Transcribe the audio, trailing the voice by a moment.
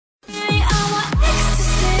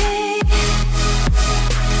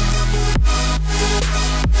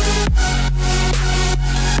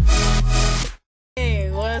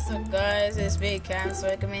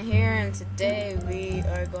Welcome in here, and today we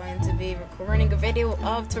are going to be recording a video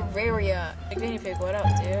of Terraria. Guinea pig, what up,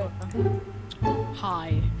 dude?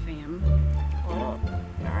 Hi, fam. What up?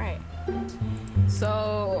 Alright.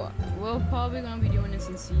 So, we're probably gonna be doing this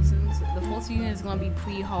in seasons. The full season is gonna be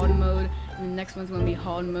pre-hard mode, and the next one's gonna be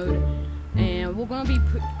hard mode. And we're gonna be,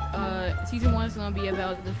 season 1 is gonna be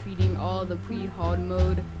about defeating all the pre-hard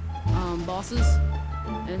mode bosses,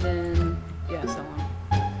 and then, yeah, so on.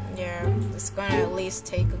 Yeah, it's gonna at least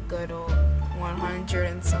take a good old 100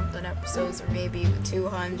 and something episodes, or maybe even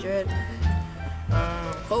 200.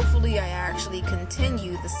 Hopefully I actually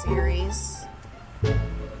continue the series.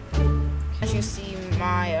 As you see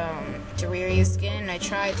my Terraria skin, I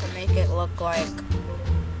tried to make it look like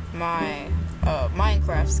my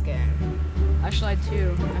Minecraft skin. Actually, I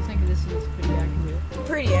too. I think this is pretty accurate.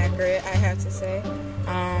 Pretty accurate, I have to say.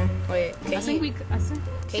 Wait,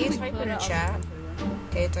 can you type in the chat?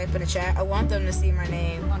 Okay, type in the chat. I want them to see my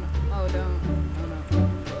name. Oh, no. Oh, don't. Oh, no.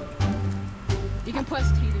 You can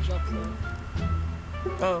press T to jump though.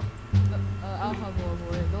 Oh. I'll hover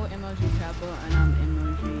over it. Go emoji kappa, and I'm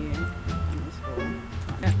emoji underscore.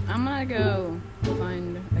 Yeah, I'm gonna go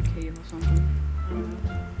find a cave or something.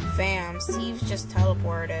 Fam, Steve's just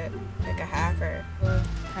teleported like a hacker.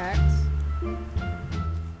 Hacks.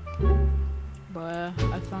 But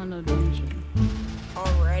I found a dungeon.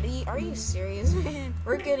 Already? Are you serious, man?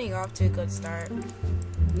 We're getting off to a good start.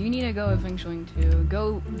 You need to go eventually too.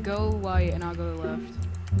 Go right, and I'll go left.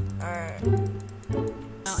 Alright.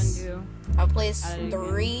 Mountain Dew. I'll place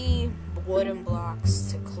 3 wooden blocks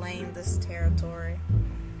to claim this territory.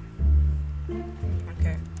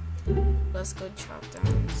 Okay. Let's go chop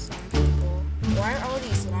down some people. Why are all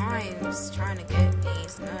these limes trying to get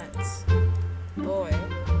these nuts? Boy.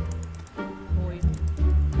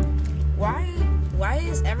 Why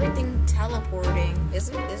is everything teleporting? Is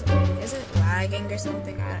it lagging or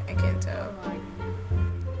something? I can't tell. I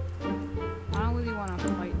don't really want to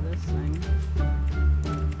fight this thing.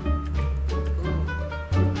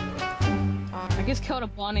 I just killed a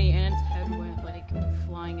bunny and its head went like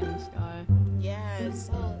flying in the sky. Yeah, it's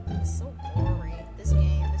so gory. This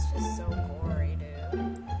game is just so gory,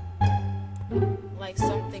 dude. Like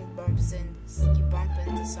something you bump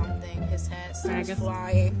into something, his head starts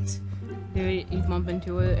flying. Dude, you bump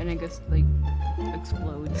into it and it just like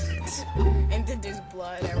explodes. And then there's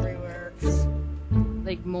blood everywhere.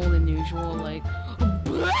 Like more than usual, like.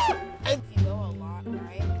 If you go a lot,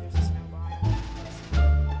 right? There's a snow biome.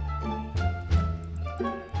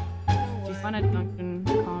 If you find a dungeon,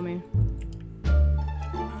 call me.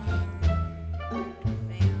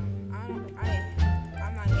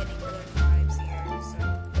 I'm not getting good vibes here, so you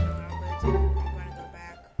know what I'm gonna do? I'm gonna go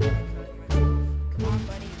back and kill myself. Come on,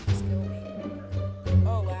 buddy, just kill me.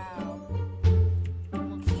 Oh wow.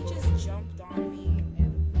 Look, he just jumped on me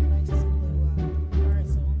and I just blew up. Alright,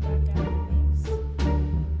 so I'm back at the base.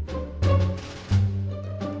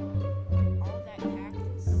 All that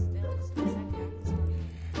cactus, is that cactus on me?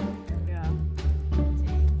 Yeah.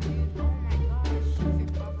 Dang, dude, oh my gosh,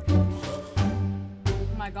 you're covered in blood.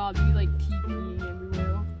 Oh my god, you like TPing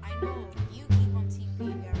everywhere. I know, you keep on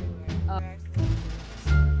TPing everywhere.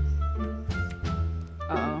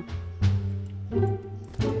 Uh-oh.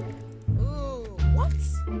 Ooh, what?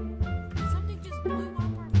 Something just blew up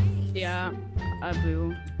our base. Yeah, I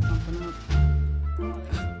blew something up. Oh,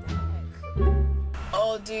 that's sick.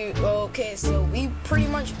 Oh, dude. Okay, so we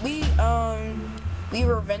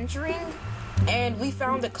were venturing, and we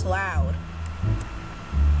found a cloud.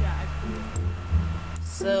 Yeah, I blew.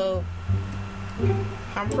 So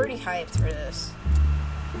I'm pretty hyped for this.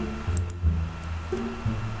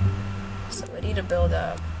 So we need to build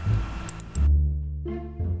up.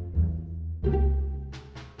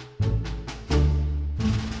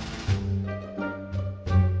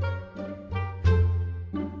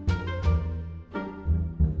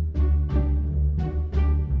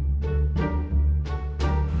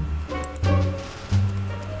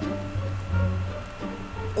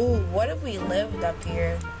 Ooh, what if we lived up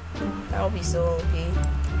here? That would be so OP.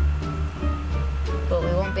 But we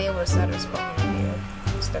won't be able to set our spawn up here.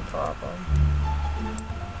 That's the problem.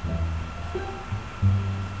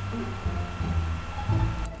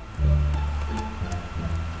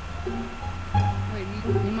 Wait,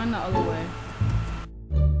 you mind the other way.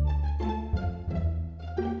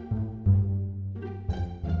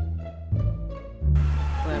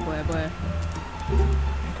 Boy.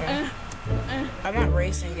 Okay. I'm not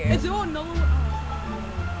racing it. Is there another one?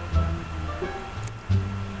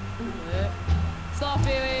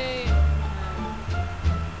 Starfury!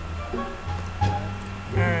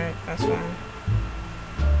 Alright, that's fine.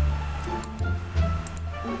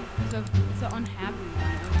 So unhappy one.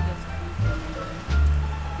 It only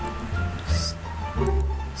gets 3 per member.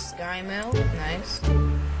 Sky Mill, nice.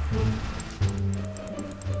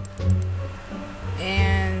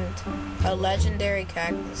 And a legendary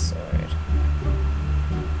cactus sword.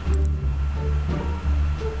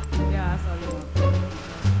 Yeah, that's all you want.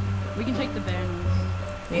 We can take the banners.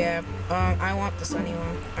 Yeah, I want the sunny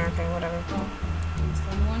one. Okay, whatever.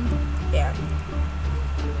 Sun one? Yeah.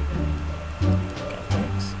 Okay,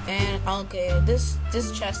 thanks. And okay, this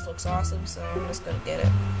chest looks awesome, so I'm just gonna get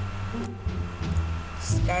it.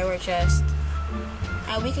 Skyward chest.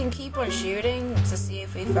 We can keep on shooting to see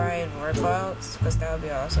if we find more clouds, because that would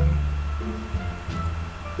be awesome.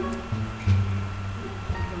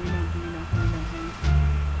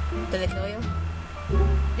 Did it kill you?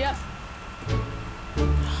 Yep.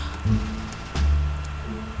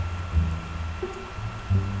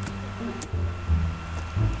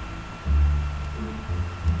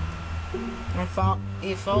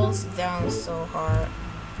 It falls down so hard.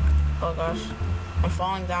 Oh gosh. I'm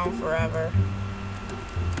falling down forever.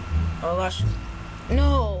 Oh gosh.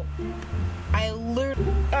 No! I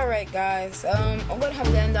literally... Alright guys, I'm gonna have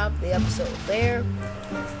to end up the episode there.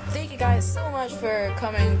 Thank you guys so much for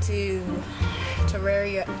coming to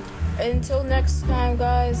Terraria. Until next time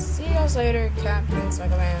guys, see you guys later, Captain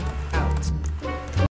Mega Man.